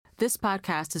This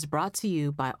podcast is brought to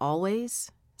you by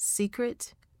Always,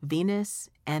 Secret, Venus,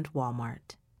 and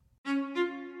Walmart.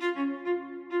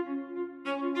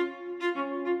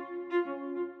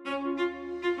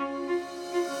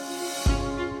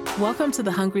 Welcome to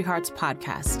the Hungry Hearts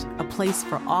Podcast, a place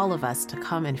for all of us to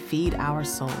come and feed our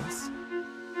souls.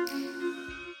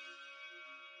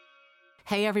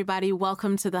 Hey, everybody.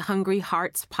 Welcome to the Hungry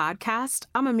Hearts Podcast.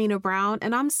 I'm Amina Brown,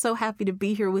 and I'm so happy to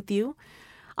be here with you.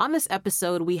 On this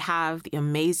episode, we have the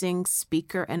amazing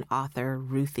speaker and author,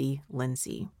 Ruthie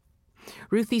Lindsey.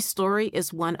 Ruthie's story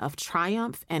is one of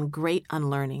triumph and great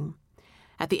unlearning.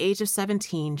 At the age of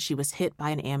 17, she was hit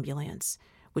by an ambulance,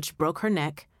 which broke her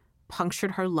neck,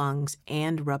 punctured her lungs,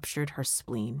 and ruptured her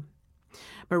spleen.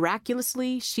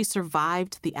 Miraculously, she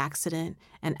survived the accident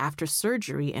and after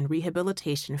surgery and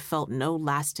rehabilitation felt no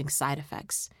lasting side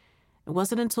effects. It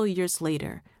wasn't until years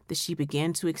later that she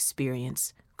began to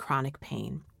experience chronic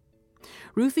pain.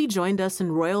 Ruthie joined us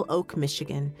in Royal Oak,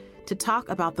 Michigan, to talk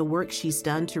about the work she's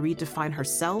done to redefine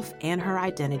herself and her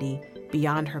identity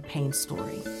beyond her pain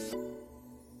story.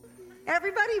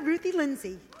 Everybody, Ruthie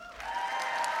Lindsey.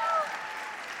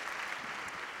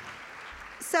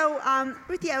 So,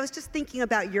 Ruthie, I was just thinking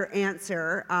about your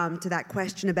answer to that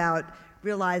question about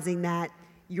realizing that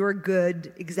you're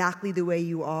good exactly the way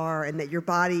you are and that your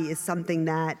body is something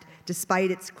that,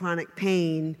 despite its chronic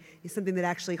pain, is something that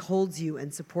actually holds you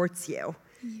and supports you.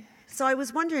 Yes. So I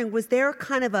was wondering, was there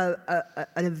kind of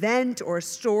an event or a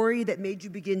story that made you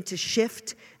begin to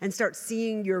shift and start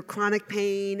seeing your chronic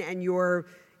pain and your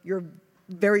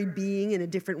very being in a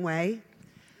different way?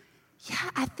 Yeah,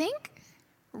 I think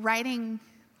writing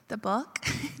the book,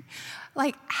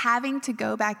 like having to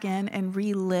go back in and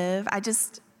relive. I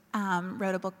just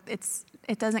wrote a book.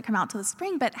 It doesn't come out till the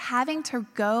spring, but having to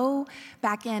go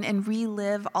back in and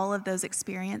relive all of those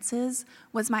experiences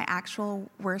was my actual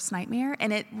worst nightmare.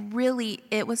 And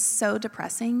it was so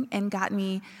depressing and got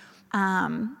me,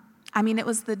 it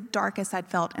was the darkest I'd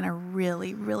felt in a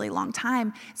really, really long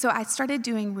time. So I started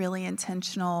doing really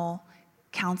intentional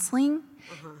counseling.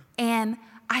 And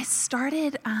I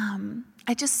started,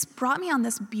 it just brought me on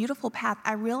this beautiful path.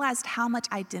 I realized how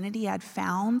much identity I'd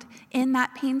found in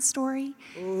that pain story.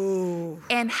 Ooh.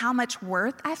 And how much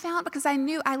worth I found, because I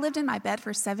knew I lived in my bed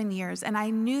for 7 years, and I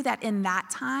knew that in that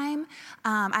time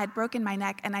I had broken my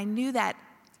neck, and I knew that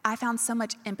I found so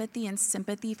much empathy and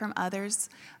sympathy from others.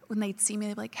 When they'd see me,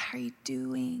 they'd be like, "How are you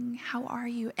doing? How are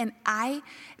you?" And I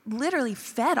literally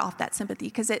fed off that sympathy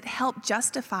because it helped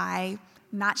justify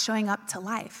not showing up to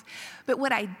life. But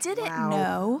what I didn't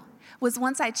know was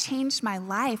once I changed my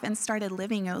life and started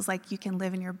living, it was like, you can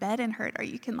live in your bed and hurt, or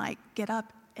you can like get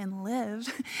up and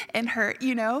live and hurt,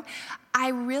 I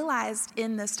realized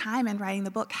in this time in writing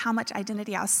the book how much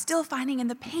identity I was still finding in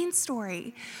the pain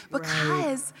story,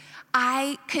 because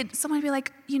someone would be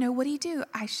like, what do you do?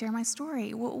 I share my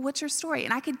story. What's your story?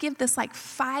 And I could give this like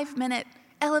 5-minute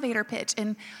elevator pitch.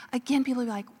 And again, people would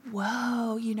be like,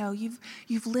 whoa,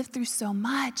 you've lived through so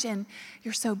much and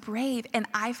you're so brave. And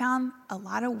I found a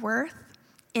lot of worth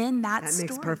in that story.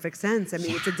 That makes perfect sense. It's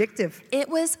addictive. It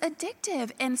was addictive.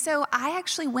 And so I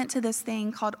actually went to this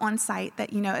thing called On Site that,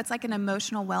 it's like an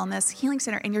emotional wellness healing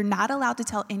center, and you're not allowed to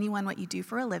tell anyone what you do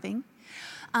for a living.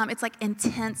 It's like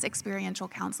intense experiential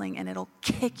counseling, and it'll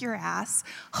kick your ass.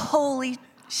 Holy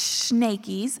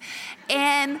snakies.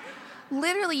 And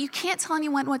literally, you can't tell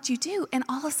anyone what you do. And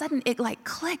all of a sudden, it like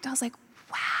clicked. I was like,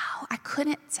 wow, I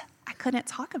couldn't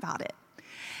talk about it.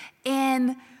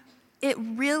 And it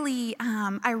really,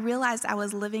 I realized I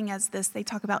was living as this, they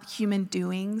talk about human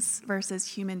doings versus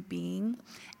human being.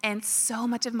 And so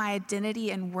much of my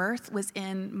identity and worth was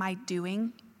in my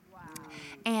doing.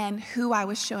 And who I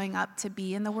was showing up to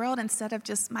be in the world instead of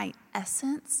just my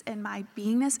essence and my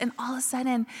beingness. And all of a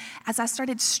sudden, as I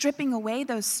started stripping away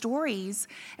those stories,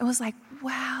 it was like,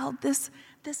 wow, this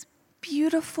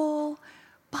beautiful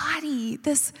body,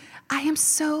 I am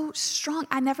so strong.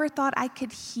 I never thought I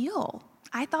could heal.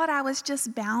 I thought I was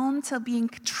just bound to being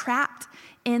trapped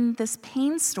in this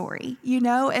pain story,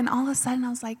 And all of a sudden I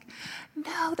was like,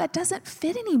 no, that doesn't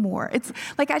fit anymore. It's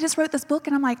like I just wrote this book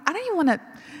and I'm like, I don't even want to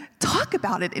talk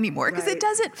about it anymore because it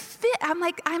doesn't fit. I'm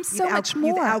like, I'm so much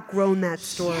more. You've outgrown that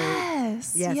story.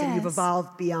 Yes. And you've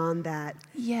evolved beyond that.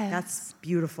 Yes. That's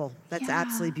beautiful. That's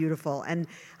absolutely beautiful. And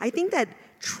I think that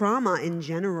trauma in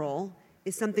general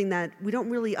is something that we don't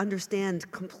really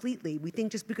understand completely. We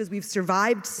think just because we've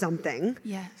survived something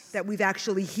that we've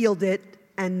actually healed it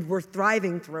and we're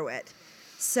thriving through it.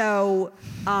 So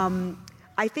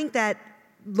I think that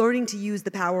learning to use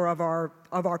the power of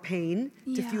our pain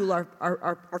to fuel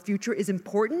our future is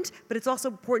important, but it's also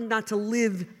important not to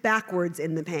live backwards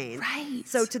in the pain. Right.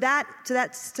 So to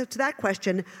that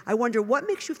question, I wonder what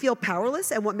makes you feel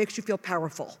powerless and what makes you feel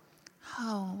powerful?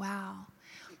 Oh, wow.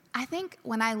 I think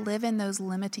when I live in those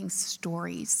limiting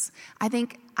stories, I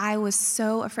think I was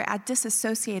so afraid. I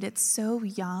disassociated so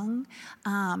young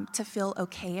to feel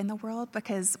okay in the world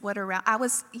because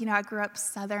I grew up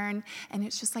Southern, and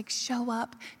it's just like show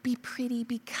up, be pretty,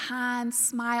 be kind,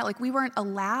 smile. Like we weren't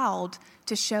allowed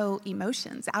to show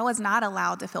emotions. I was not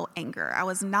allowed to feel anger. I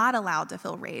was not allowed to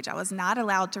feel rage. I was not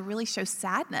allowed to really show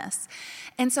sadness.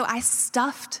 And so I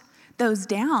stuffed those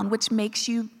down, which makes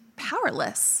you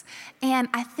powerless. And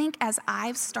I think as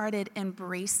I've started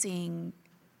embracing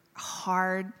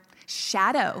hard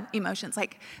shadow emotions,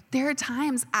 like there are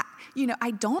times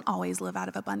I don't always live out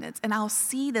of abundance, and I'll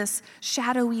see this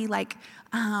shadowy,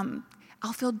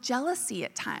 I'll feel jealousy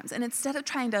at times. And instead of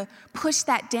trying to push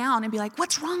that down and be like,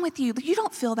 what's wrong with you? You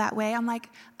don't feel that way. I'm like,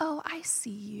 oh, I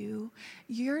see you.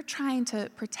 You're trying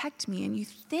to protect me, and you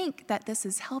think that this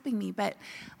is helping me, but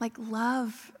like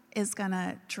love is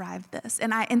gonna drive this.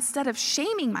 And instead of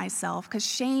shaming myself, because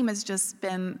shame has just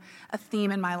been a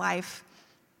theme in my life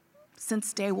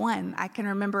since day one. I can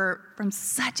remember from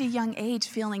such a young age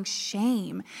feeling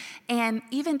shame. And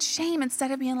even shame,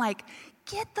 instead of being like,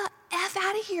 get the F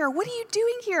out of here, what are you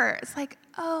doing here? It's like,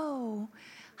 oh,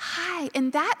 hi.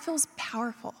 And that feels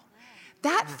powerful.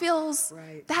 That feels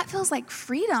like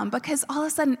freedom, because all of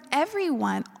a sudden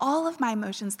all of my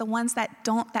emotions, the ones that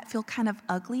feel kind of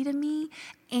ugly to me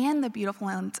and the beautiful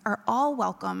ones, are all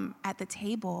welcome at the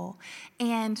table.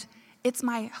 And it's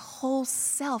my whole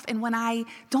self. And when I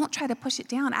don't try to push it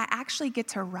down, I actually get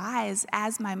to rise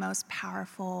as my most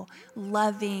powerful,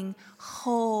 loving,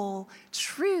 whole,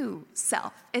 true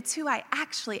self. It's who I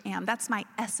actually am. That's my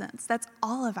essence. That's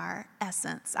all of our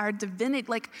essence, our divinity.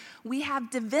 Like we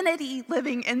have divinity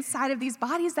living inside of these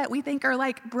bodies that we think are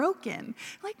like broken.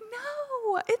 Like,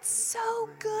 no, it's so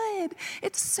good.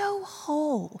 It's so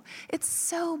whole. It's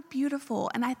so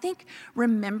beautiful. And I think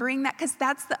remembering that, because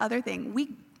that's the other thing.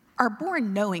 We are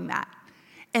born knowing that.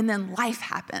 And then life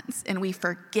happens and we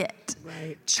forget.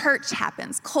 Right. Church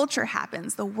happens, culture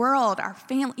happens, the world, our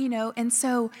family, And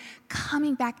so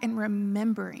coming back and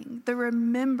remembering,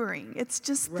 it's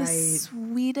just the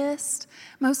sweetest,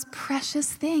 most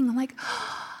precious thing. I'm like,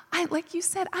 like you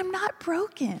said, I'm not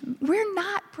broken. We're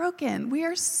not broken. We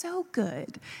are so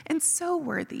good and so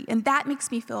worthy. And that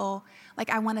makes me feel like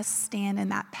I want to stand in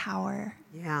that power.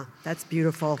 Yeah, that's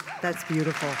beautiful. That's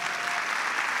beautiful.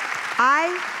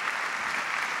 I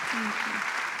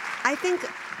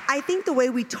think the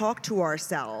way we talk to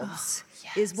ourselves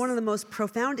is one of the most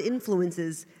profound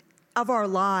influences of our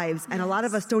lives, and a lot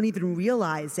of us don't even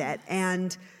realize it.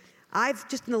 And I've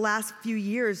just in the last few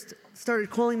years started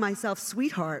calling myself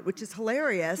sweetheart, which is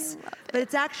hilarious, but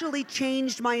it's actually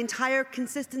changed my entire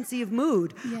consistency of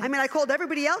mood. Yes. I mean, I called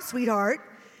everybody else sweetheart,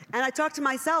 and I talked to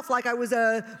myself like I was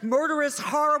a murderous,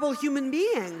 horrible human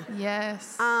being.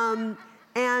 Yes.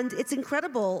 And it's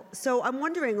incredible. So I'm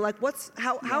wondering, like,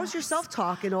 how's your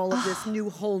self-talk in all of this new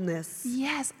wholeness?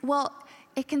 Yes. Well,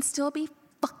 it can still be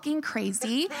fucking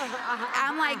crazy.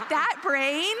 I'm like, that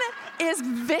brain is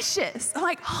vicious. I'm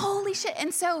like, holy shit.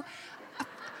 And so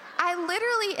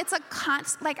it's a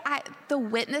constant, the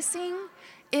witnessing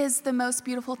is the most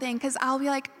beautiful thing, because I'll be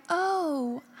like,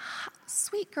 oh,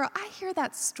 sweet girl, I hear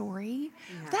that story.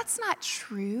 Yeah. That's not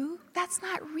true. That's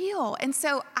not real. And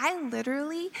so I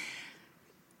literally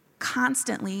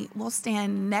constantly will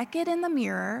stand naked in the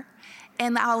mirror,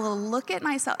 and I will look at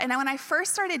myself. And when I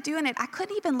first started doing it, I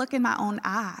couldn't even look in my own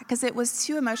eye because it was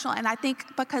too emotional. And I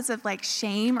think because of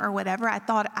shame or whatever, I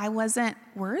thought I wasn't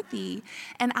worthy.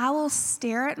 And I will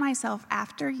stare at myself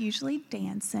after usually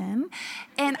dancing.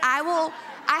 And I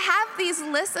have these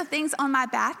lists of things on my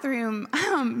bathroom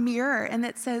mirror, and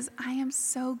it says, I am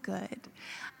so good.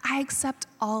 I accept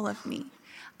all of me.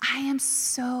 I am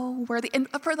so worthy. And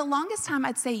for the longest time,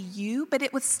 I'd say you, but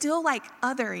it was still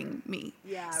othering me.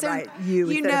 Yeah, so, right.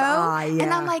 You instead of I, yeah.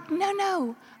 And I'm like, no,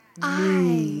 me.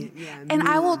 I. Yeah, and me.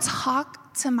 I will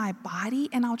talk to my body,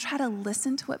 and I'll try to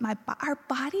listen to what our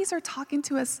bodies are talking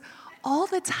to us all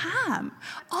the time.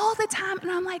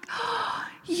 And I'm like, oh,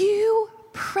 you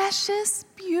precious,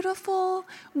 beautiful,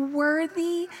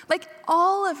 worthy,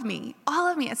 all of me.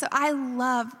 And so I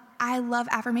love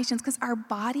affirmations because our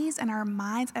bodies and our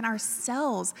minds and our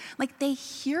cells, they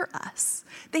hear us.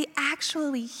 They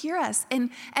actually hear us.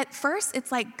 And at first,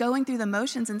 it's like going through the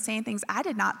motions and saying things I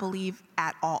did not believe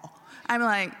at all. I'm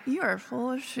like, you are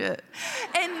full of shit.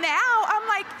 And now I'm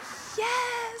like,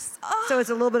 Yes. Oh. So it's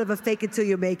a little bit of a fake it till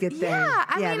you make it thing. Yeah,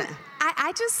 I mean,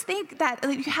 I just think that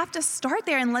you have to start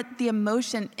there and let the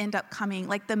emotion end up coming.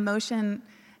 Like the emotion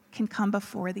can come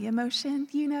before the emotion,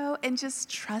 and just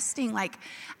trusting.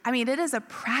 It is a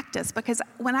practice because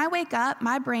when I wake up,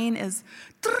 my brain is,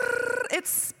 it's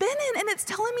spinning and it's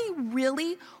telling me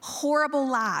really horrible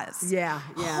lies. Yeah.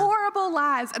 Horrible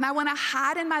lies. And I want to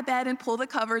hide in my bed and pull the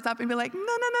covers up and be like, no,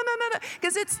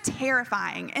 because it's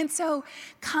terrifying. And so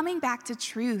coming back to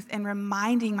truth and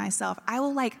reminding myself, I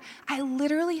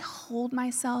literally hold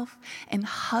myself and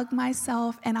hug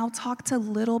myself, and I'll talk to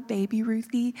little baby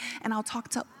Ruthie, and I'll talk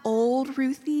to old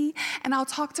Ruthie, and I'll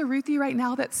talk to Ruthie right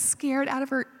now that's scared out of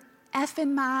her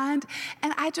effing mind.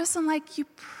 And I just am like, you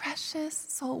precious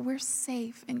soul, we're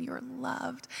safe and you're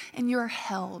loved and you're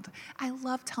held. I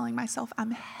love telling myself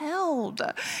I'm held,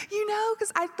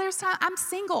 because there's time I'm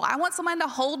single. I want someone to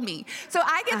hold me. So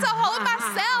I get to hold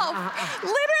myself.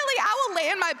 Literally, I will lay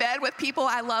in my bed with people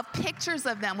I love, pictures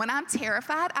of them. When I'm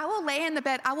terrified, I will lay in the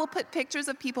bed. I will put pictures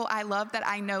of people I love that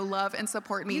I know love and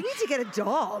support me. You need to get a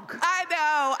dog. I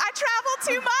know. I travel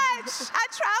too much.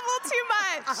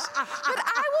 But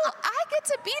I get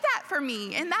to be that for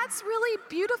me, and that's really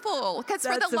beautiful, because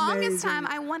for the longest time,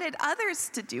 I wanted others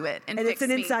to do it and fix me. And it's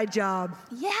an inside job.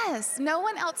 Yes, no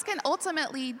one else can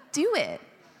ultimately do it.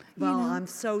 Well, I'm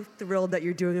so thrilled that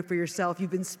you're doing it for yourself.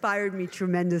 You've inspired me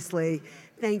tremendously.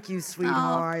 Thank you,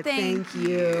 sweetheart. Oh, thank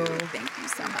you. Thank you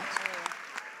so much.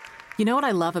 You know what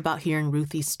I love about hearing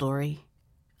Ruthie's story?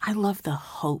 I love the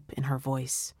hope in her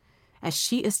voice. As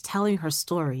she is telling her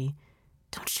story,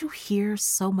 don't you hear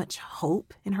so much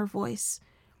hope in her voice?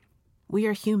 We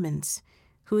are humans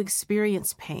who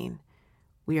experience pain.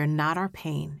 We are not our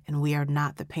pain, and we are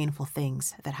not the painful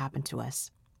things that happen to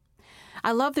us.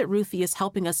 I love that Ruthie is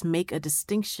helping us make a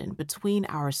distinction between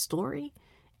our story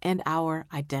and our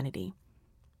identity.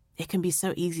 It can be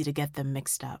so easy to get them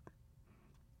mixed up.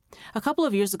 A couple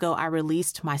of years ago, I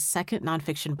released my second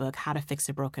nonfiction book, How to Fix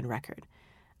a Broken Record.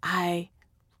 I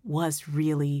was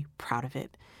really proud of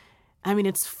it.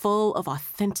 It's full of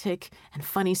authentic and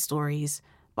funny stories,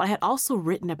 but I had also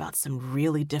written about some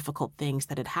really difficult things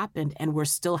that had happened and were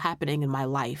still happening in my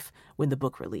life when the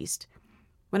book released.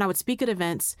 When I would speak at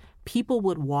events, people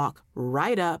would walk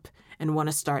right up and want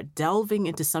to start delving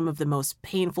into some of the most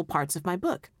painful parts of my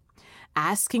book,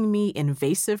 asking me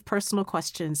invasive personal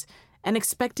questions and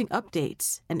expecting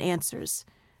updates and answers.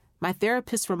 My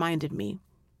therapist reminded me,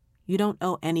 you don't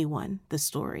owe anyone the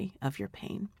story of your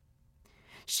pain.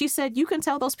 She said, you can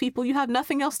tell those people you have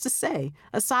nothing else to say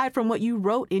aside from what you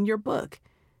wrote in your book.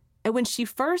 And when she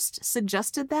first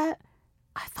suggested that,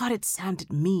 I thought it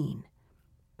sounded mean,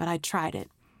 but I tried it,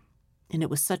 and it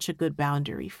was such a good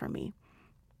boundary for me.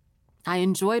 I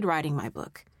enjoyed writing my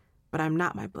book, but I'm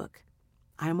not my book.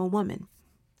 I am a woman.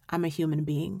 I'm a human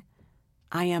being.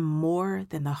 I am more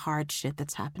than the hard shit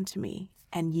that's happened to me.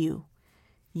 And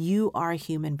you are a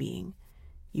human being.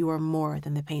 You are more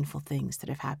than the painful things that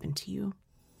have happened to you.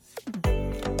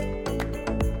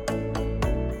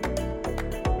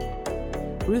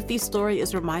 Ruthie's story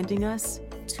is reminding us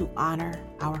to honor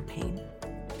our pain,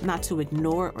 not to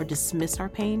ignore or dismiss our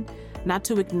pain, not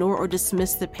to ignore or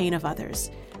dismiss the pain of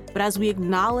others, but as we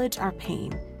acknowledge our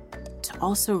pain, to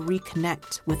also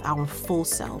reconnect with our full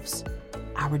selves,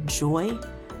 our joy,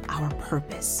 our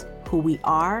purpose, who we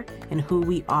are and who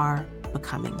we are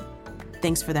becoming.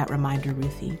 Thanks for that reminder,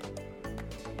 Ruthie.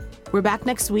 We're back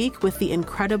next week with the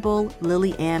incredible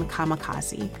Lily Ann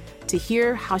Kamikaze to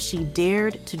hear how she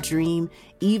dared to dream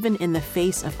even in the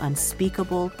face of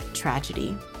unspeakable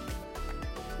tragedy.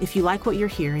 If you like what you're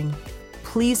hearing,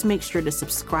 please make sure to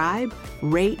subscribe,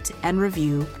 rate, and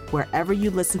review wherever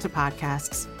you listen to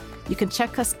podcasts. You can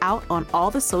check us out on all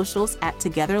the socials at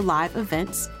Together Live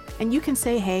Events, and you can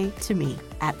say hey to me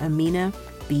at Amina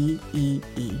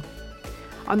BEE.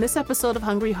 On this episode of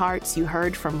Hungry Hearts, you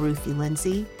heard from Ruthie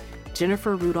Lindsey,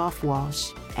 Jennifer Rudolph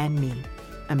Walsh, and me,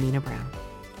 Amina Brown.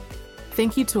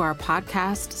 Thank you to our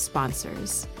podcast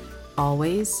sponsors,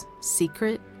 Always,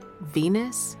 Secret,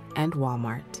 Venus, and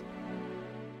Walmart.